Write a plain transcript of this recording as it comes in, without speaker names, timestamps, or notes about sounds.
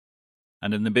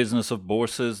And in the business of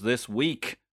bourses this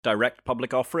week, direct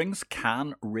public offerings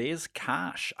can raise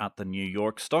cash at the New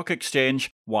York Stock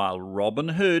Exchange, while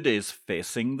Robinhood is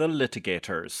facing the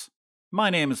litigators.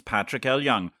 My name is Patrick L.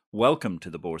 Young. Welcome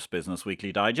to the Bourse Business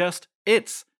Weekly Digest.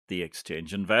 It's the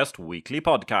Exchange Invest Weekly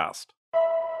Podcast.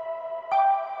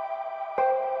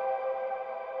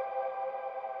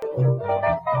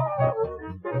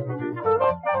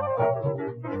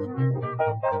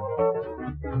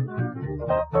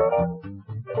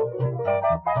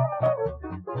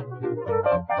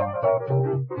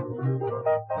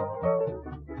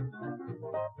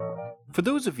 For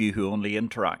those of you who only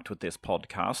interact with this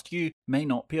podcast, you may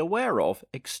not be aware of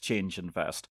Exchange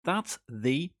Invest. That's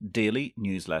the daily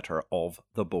newsletter of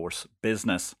the Bourse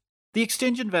business. The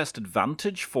Exchange Invest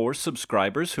advantage for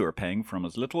subscribers who are paying from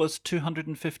as little as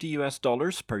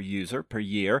 $250 per user per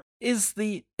year is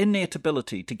the innate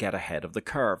ability to get ahead of the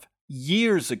curve.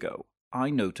 Years ago, I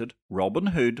noted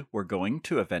Robinhood were going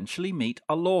to eventually meet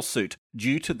a lawsuit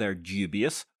due to their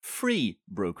dubious free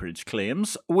brokerage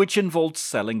claims, which involved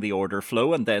selling the order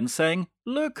flow and then saying,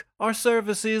 "Look, our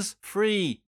service is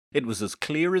free." It was as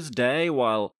clear as day,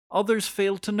 while others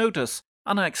failed to notice,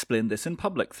 and I explained this in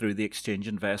public through the Exchange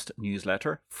Invest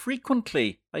newsletter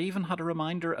frequently. I even had a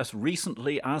reminder as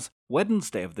recently as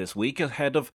Wednesday of this week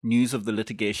ahead of news of the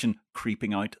litigation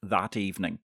creeping out that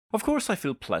evening. Of course, I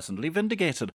feel pleasantly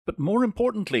vindicated, but more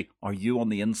importantly, are you on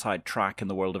the inside track in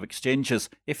the world of exchanges?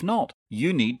 If not,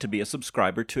 you need to be a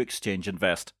subscriber to Exchange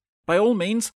Invest. By all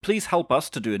means, please help us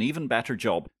to do an even better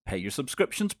job. Pay your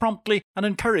subscriptions promptly and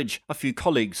encourage a few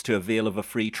colleagues to avail of a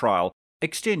free trial.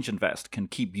 Exchange Invest can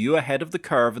keep you ahead of the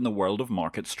curve in the world of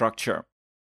market structure.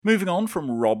 Moving on from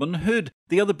Robinhood,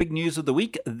 the other big news of the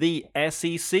week, the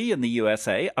SEC in the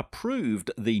USA approved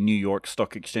the New York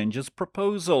Stock Exchange's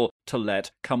proposal to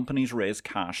let companies raise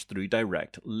cash through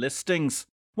direct listings.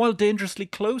 While dangerously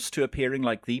close to appearing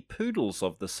like the poodles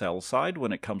of the sell side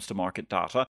when it comes to market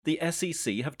data, the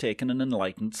SEC have taken an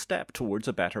enlightened step towards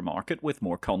a better market with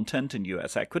more content in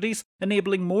US equities,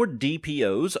 enabling more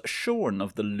DPOs shorn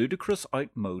of the ludicrous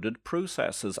outmoded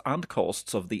processes and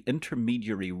costs of the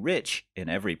intermediary rich, in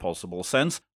every possible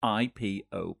sense,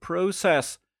 IPO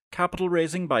process. Capital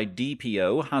raising by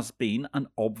DPO has been an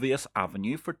obvious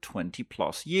avenue for 20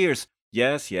 plus years.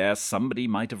 Yes, somebody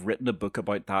might have written a book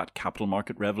about that capital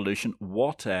market revolution,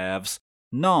 whatevs.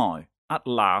 Now, at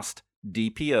last,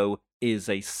 DPO is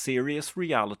a serious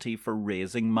reality for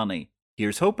raising money.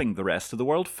 Here's hoping the rest of the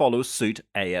world follows suit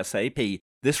ASAP.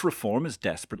 This reform is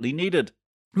desperately needed.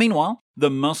 Meanwhile, the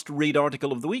must-read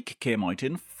article of the week came out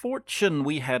in Fortune.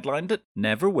 We headlined it,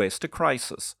 "Never Waste a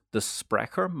Crisis, the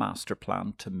Sprecher Master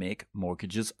Plan to Make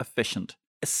Mortgages Efficient."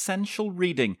 Essential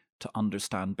reading to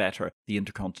understand better the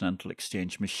Intercontinental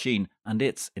Exchange machine and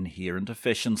its inherent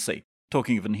efficiency.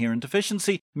 Talking of inherent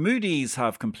efficiency, Moody's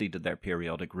have completed their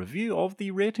periodic review of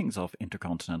the ratings of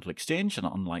Intercontinental Exchange, and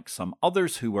unlike some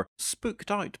others who were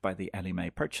spooked out by the Ellie Mae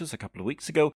purchase a couple of weeks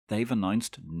ago, they've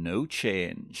announced no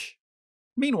change.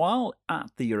 Meanwhile, at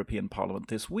the European Parliament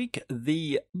this week,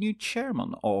 the new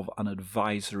chairman of an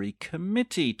advisory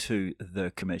committee to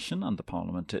the Commission and the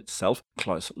Parliament itself,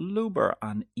 Klaus Lober,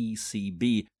 an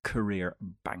ECB career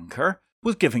banker,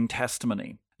 was giving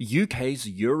testimony. UK's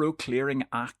euro clearing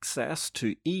access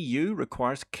to EU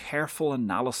requires careful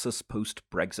analysis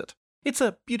post-Brexit. It's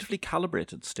a beautifully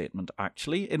calibrated statement,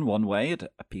 actually. In one way, it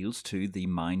appeals to the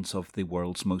minds of the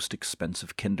world's most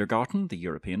expensive kindergarten, the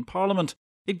European Parliament.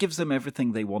 It gives them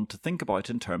everything they want to think about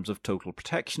in terms of total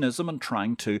protectionism and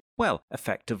trying to,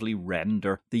 effectively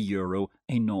render the euro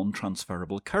a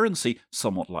non-transferable currency,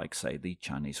 somewhat like, say, the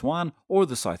Chinese yuan or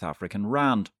the South African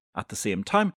rand. At the same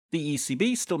time, the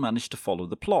ECB still managed to follow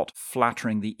the plot,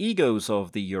 flattering the egos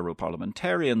of the euro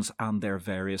parliamentarians and their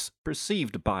various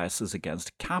perceived biases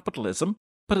against capitalism,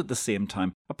 but at the same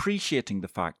time appreciating the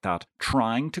fact that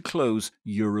trying to close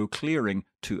euro clearing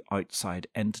to outside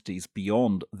entities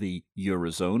beyond the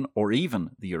Eurozone or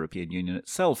even the European Union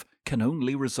itself can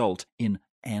only result in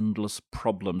endless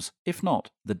problems, if not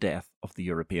the death of the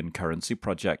European currency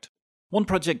project. One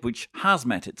project which has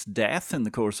met its death in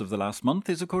the course of the last month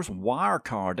is, of course,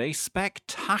 Wirecard. A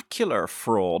spectacular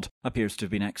fraud appears to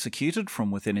have been executed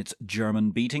from within its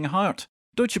German beating heart.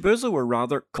 Deutsche Börse were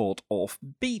rather caught off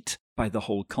beat by the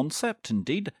whole concept.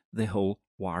 Indeed, the whole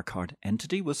Wirecard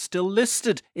entity was still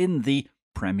listed in the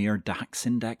premier DAX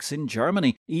index in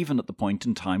Germany, even at the point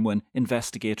in time when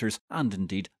investigators and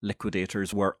indeed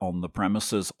liquidators were on the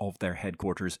premises of their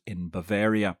headquarters in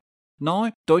Bavaria.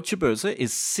 Now, Deutsche Börse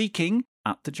is seeking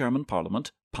at the German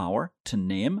parliament power to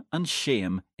name and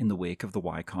shame in the wake of the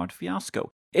Wirecard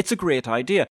fiasco. It's a great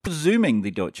idea, presuming the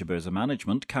Deutsche Börse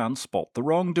management can spot the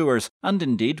wrongdoers, and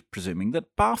indeed presuming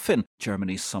that BaFin,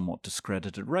 Germany's somewhat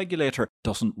discredited regulator,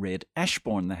 doesn't raid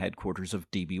Eschborn, the headquarters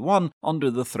of DB1, under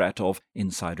the threat of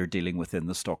insider dealing within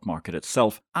the stock market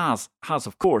itself, as has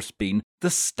of course been the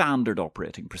standard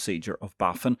operating procedure of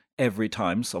BaFin every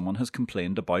time someone has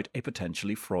complained about a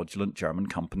potentially fraudulent German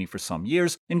company for some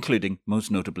years, including,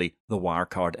 most notably, the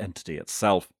Wirecard entity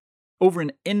itself. Over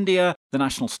in India, the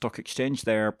National Stock Exchange,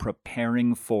 they're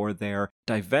preparing for their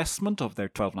divestment of their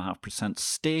 12.5%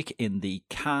 stake in the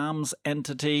CAMS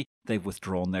entity. They've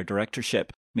withdrawn their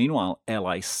directorship. Meanwhile,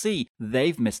 LIC,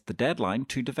 they've missed the deadline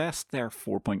to divest their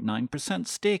 4.9%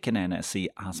 stake in NSE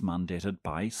as mandated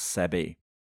by SEBI.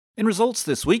 In results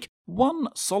this week, one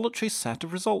solitary set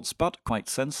of results, but quite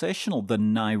sensational. The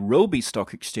Nairobi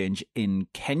Stock Exchange in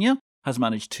Kenya has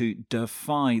managed to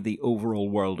defy the overall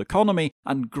world economy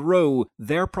and grow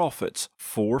their profits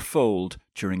fourfold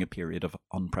during a period of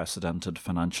unprecedented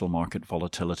financial market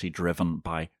volatility driven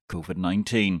by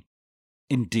COVID-19.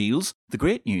 In deals, the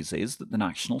great news is that the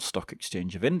National Stock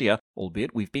Exchange of India,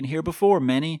 albeit we've been here before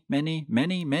many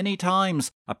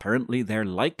times, apparently they're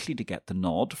likely to get the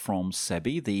nod from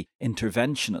SEBI, the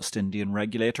interventionist Indian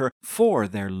regulator, for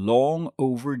their long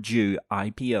overdue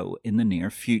IPO in the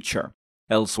near future.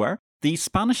 Elsewhere, the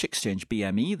Spanish exchange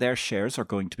BME, their shares are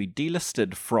going to be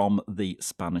delisted from the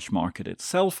Spanish market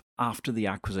itself after the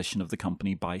acquisition of the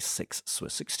company by SIX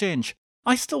Swiss Exchange.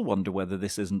 I still wonder whether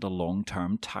this isn't a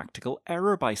long-term tactical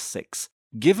error by SIX,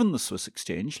 given the Swiss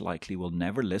exchange likely will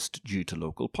never list due to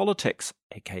local politics,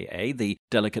 aka the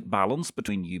delicate balance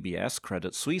between UBS,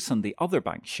 Credit Suisse and the other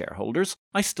bank shareholders.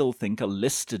 I still think a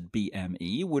listed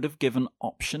BME would have given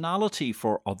optionality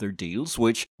for other deals,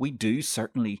 which we do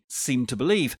certainly seem to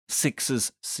believe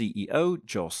SIX's CEO,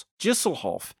 Jos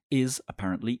Gisselhoff, is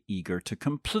apparently eager to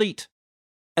complete.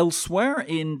 Elsewhere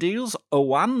in deals,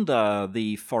 Oanda,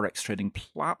 the forex trading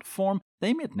platform,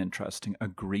 they made an interesting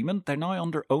agreement. They're now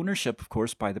under ownership, of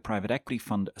course, by the private equity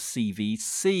fund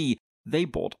CVC. They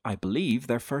bought, I believe,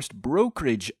 their first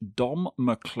brokerage, Dom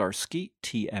Maklerski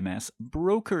TMS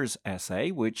Brokers SA,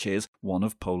 which is one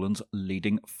of Poland's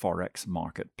leading forex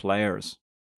market players.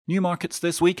 New markets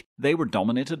this week, they were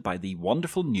dominated by the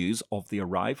wonderful news of the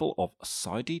arrival of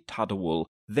Saudi Tadawul.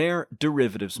 Their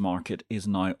derivatives market is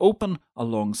now open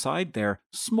alongside their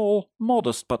small,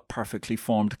 modest but perfectly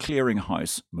formed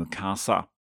clearinghouse, Mukasa.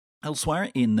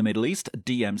 Elsewhere in the Middle East,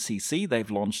 DMCC,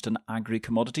 they've launched an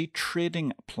agri-commodity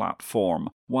trading platform,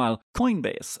 while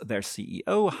Coinbase, their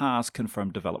CEO, has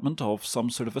confirmed development of some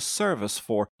sort of a service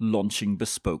for launching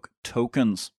bespoke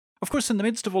tokens. Of course, in the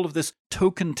midst of all of this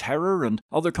token terror and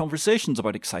other conversations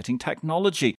about exciting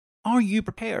technology, are you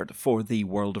prepared for the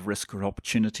world of risk or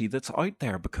opportunity that's out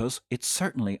there? Because it's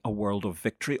certainly a world of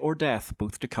victory or death,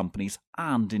 both to companies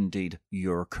and indeed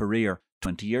your career.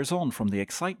 20 years on from the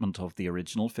excitement of the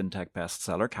original fintech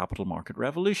bestseller Capital Market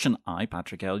Revolution, I,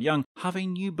 Patrick L. Young, have a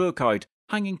new book out,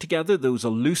 hanging together those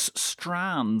loose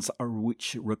strands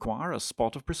which require a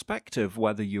spot of perspective,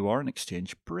 whether you are an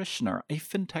exchange parishioner, a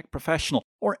fintech professional,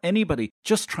 or anybody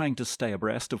just trying to stay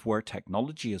abreast of where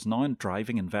technology is now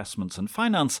driving investments and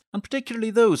finance, and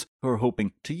particularly those who are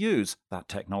hoping to use that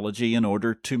technology in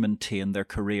order to maintain their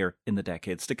career in the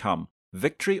decades to come.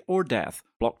 Victory or Death,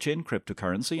 Blockchain,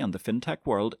 Cryptocurrency and the FinTech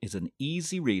World is an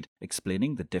easy read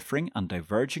explaining the differing and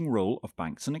diverging role of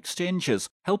banks and exchanges,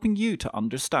 helping you to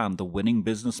understand the winning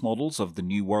business models of the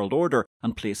New World Order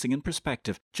and placing in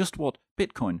perspective just what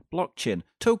Bitcoin, blockchain,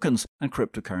 tokens and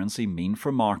cryptocurrency mean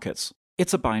for markets.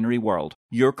 It's a binary world.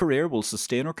 Your career will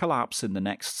sustain or collapse in the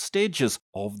next stages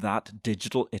of that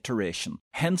digital iteration.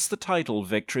 Hence the title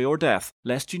Victory or Death,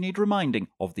 lest you need reminding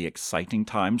of the exciting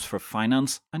times for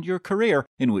finance and your career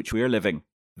in which we are living.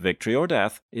 Victory or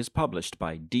Death is published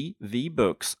by DV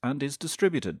Books and is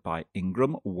distributed by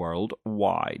Ingram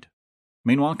Worldwide.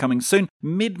 Meanwhile, coming soon,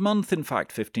 mid-month in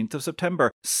fact, 15th of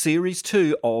September, Series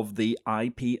 2 of the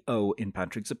IPO, in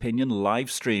Patrick's opinion,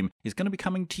 live stream is going to be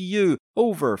coming to you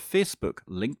over Facebook,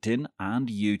 LinkedIn and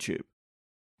YouTube.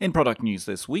 In product news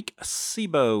this week,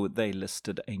 Cboe, they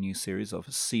listed a new series of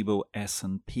Cboe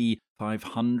S&P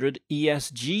 500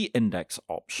 ESG index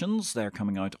options. They're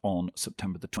coming out on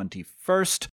September the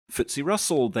 21st. FTSE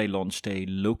Russell, they launched a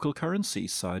local currency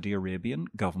Saudi Arabian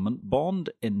government bond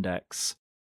index.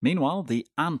 Meanwhile, the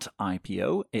Ant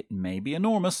IPO, it may be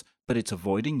enormous, but it's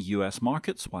avoiding US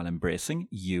markets while embracing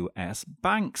US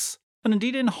banks. And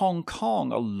indeed in Hong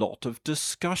Kong, a lot of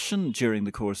discussion during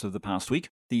the course of the past week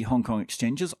The Hong Kong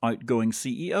Exchange's outgoing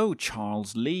CEO,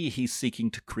 Charles Lee, he's seeking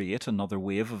to create another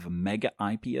wave of mega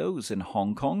IPOs in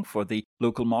Hong Kong for the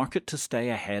local market to stay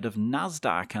ahead of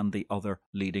Nasdaq and the other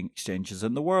leading exchanges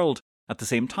in the world. At the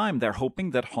same time, they're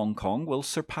hoping that Hong Kong will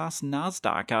surpass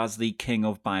Nasdaq as the king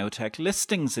of biotech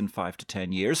listings in 5 to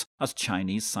 10 years as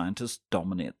Chinese scientists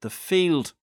dominate the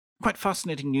field. Quite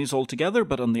fascinating news altogether,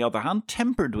 but on the other hand,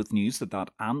 tempered with news that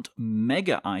Ant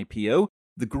mega IPO,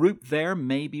 the group there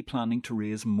may be planning to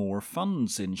raise more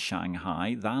funds in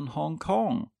Shanghai than Hong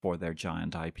Kong for their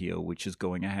giant IPO, which is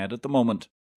going ahead at the moment.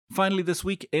 Finally, this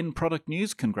week in product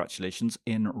news, congratulations,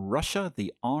 in Russia,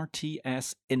 the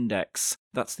RTS index,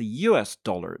 that's the US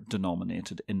dollar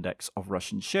denominated index of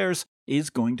Russian shares, is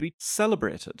going to be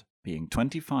celebrated, being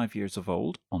 25 years of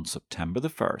old on September the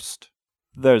 1st.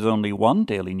 There's only one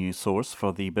daily news source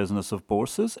for the business of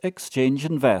bourses, Exchange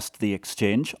Invest, the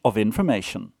exchange of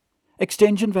information.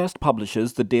 Exchange Invest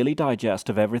publishes the daily digest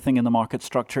of everything in the market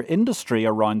structure industry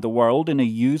around the world in a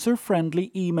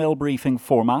user-friendly email briefing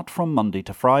format from Monday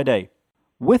to Friday.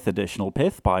 With additional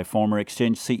pith by former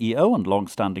Exchange CEO and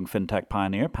long-standing fintech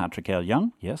pioneer Patrick L.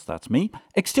 Young, yes, that's me,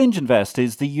 Exchange Invest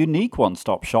is the unique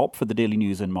one-stop shop for the daily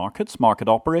news in markets, market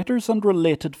operators and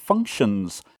related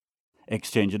functions.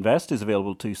 Exchange Invest is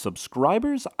available to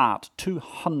subscribers at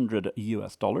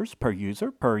 $200 per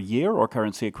user per year or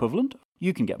currency equivalent.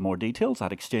 You can get more details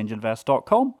at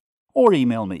exchangeinvest.com or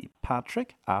email me,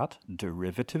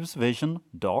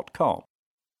 patrick@derivativesvision.com.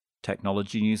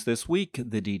 Technology news this week.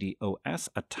 The DDoS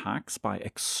attacks by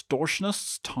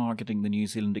extortionists targeting the New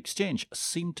Zealand exchange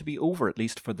seem to be over, at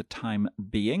least for the time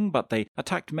being, but they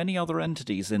attacked many other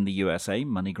entities in the USA,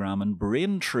 MoneyGram and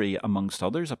Braintree, amongst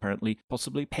others, apparently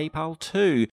possibly PayPal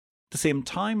too. At the same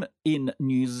time, in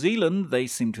New Zealand, they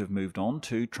seem to have moved on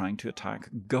to trying to attack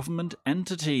government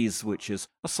entities, which is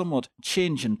a somewhat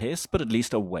change in pace, but at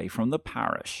least away from the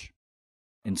parish.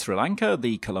 In Sri Lanka,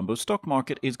 the Colombo stock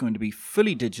market is going to be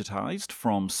fully digitised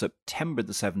from September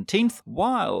the 17th,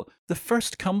 while the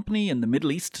first company in the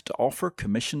Middle East to offer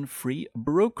commission-free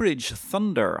brokerage,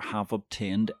 Thunder, have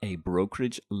obtained a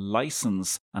brokerage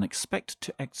licence and expect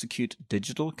to execute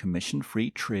digital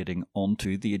commission-free trading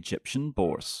onto the Egyptian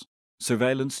bourse.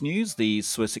 Surveillance news, the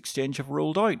Swiss exchange have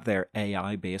rolled out their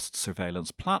AI-based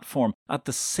surveillance platform at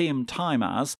the same time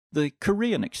as the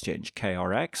Korean exchange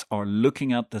KRX are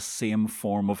looking at the same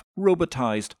form of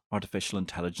robotised artificial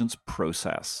intelligence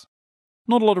process.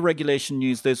 Not a lot of regulation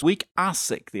news this week.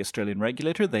 ASIC, the Australian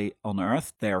regulator, they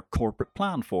unearthed their corporate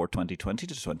plan for 2020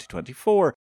 to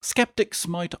 2024. Skeptics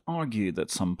might argue that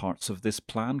some parts of this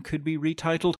plan could be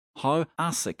retitled How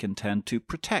ASIC Intend to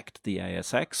Protect the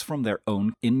ASX from Their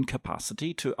Own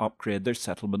Incapacity to Upgrade Their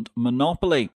Settlement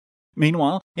Monopoly.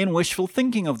 Meanwhile, in wishful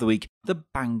thinking of the week, the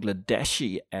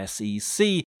Bangladeshi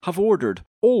SEC have ordered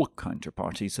all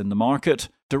counterparties in the market,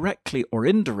 directly or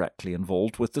indirectly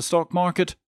involved with the stock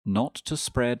market, not to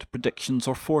spread predictions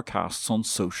or forecasts on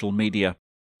social media.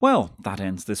 Well, that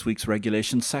ends this week's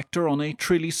regulation sector on a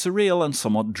truly surreal and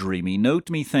somewhat dreamy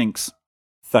note, methinks.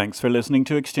 Thanks for listening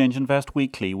to Exchange Invest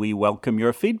Weekly. We welcome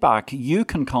your feedback. You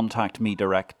can contact me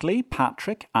directly,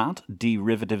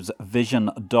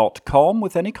 patrick@derivativesvision.com,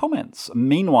 with any comments.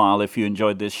 Meanwhile, if you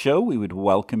enjoyed this show, we would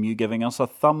welcome you giving us a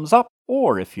thumbs up,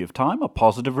 or if you have time, a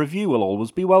positive review will always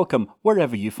be welcome,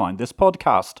 wherever you find this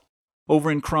podcast.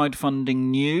 Over in crowdfunding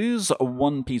news,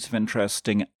 one piece of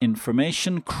interesting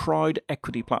information, crowd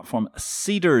equity platform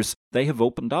Seedrs. They have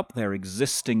opened up their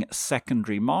existing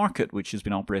secondary market, which has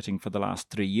been operating for the last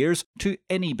 3 years, to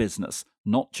any business,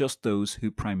 not just those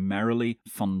who primarily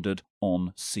funded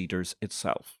on Seedrs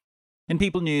itself. In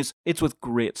People News, it's with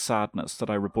great sadness that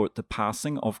I report the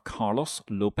passing of Carlos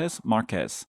Lopez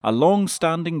Marquez. A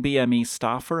long-standing BME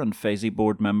staffer and FESI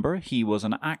board member, he was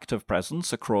an active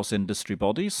presence across industry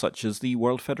bodies such as the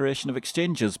World Federation of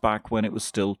Exchanges back when it was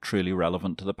still truly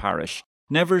relevant to the parish.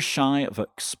 Never shy of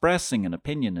expressing an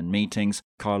opinion in meetings,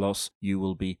 Carlos, you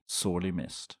will be sorely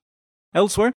missed.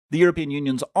 Elsewhere, the European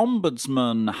Union's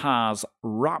Ombudsman has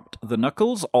rapped the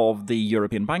knuckles of the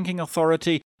European Banking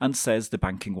Authority and says the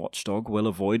banking watchdog will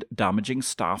avoid damaging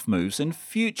staff moves in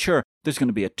future. There's going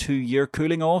to be a 2-year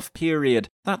cooling-off period.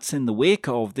 That's in the wake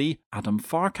of the Adam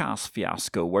Farkas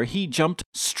fiasco, where he jumped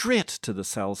straight to the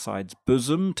sell side's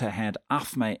bosom to head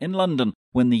AFME in London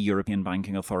when the European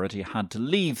Banking Authority had to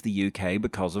leave the UK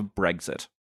because of Brexit.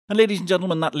 And ladies and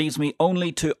gentlemen, that leaves me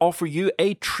only to offer you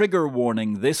a trigger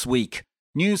warning this week.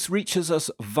 News reaches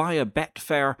us via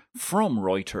Betfair from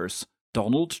Reuters.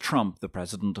 Donald Trump, the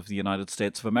President of the United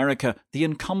States of America, the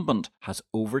incumbent, has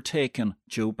overtaken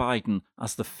Joe Biden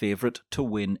as the favourite to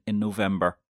win in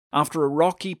November. After a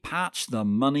rocky patch, the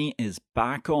money is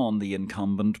back on the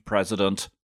incumbent president.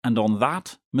 And on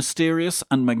that mysterious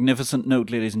and magnificent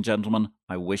note, ladies and gentlemen,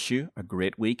 I wish you a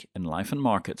great week in life and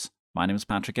markets. My name is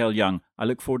Patrick L. Young. I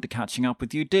look forward to catching up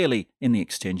with you daily in the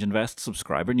Exchange Invest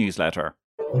subscriber newsletter.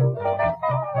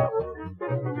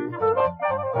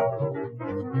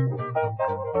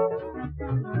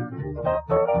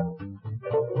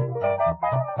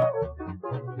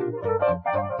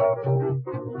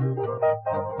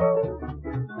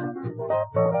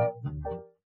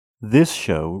 This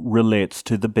show relates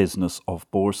to the business of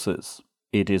bourses.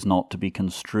 It is not to be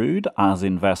construed as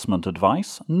investment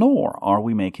advice, nor are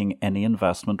we making any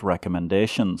investment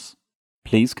recommendations.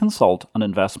 Please consult an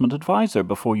investment advisor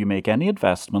before you make any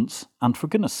investments, and for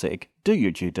goodness sake, do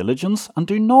your due diligence and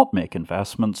do not make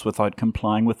investments without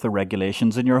complying with the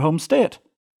regulations in your home state.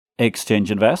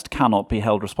 Exchange Invest cannot be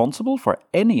held responsible for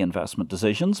any investment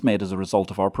decisions made as a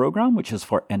result of our program, which is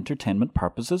for entertainment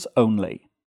purposes only.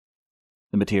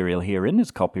 The material herein is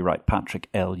copyright Patrick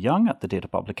L. Young at the date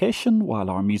of publication, while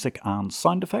our music and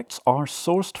sound effects are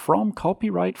sourced from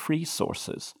copyright-free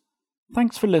sources.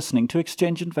 Thanks for listening to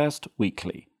Exchange Invest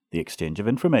Weekly, the exchange of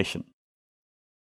information.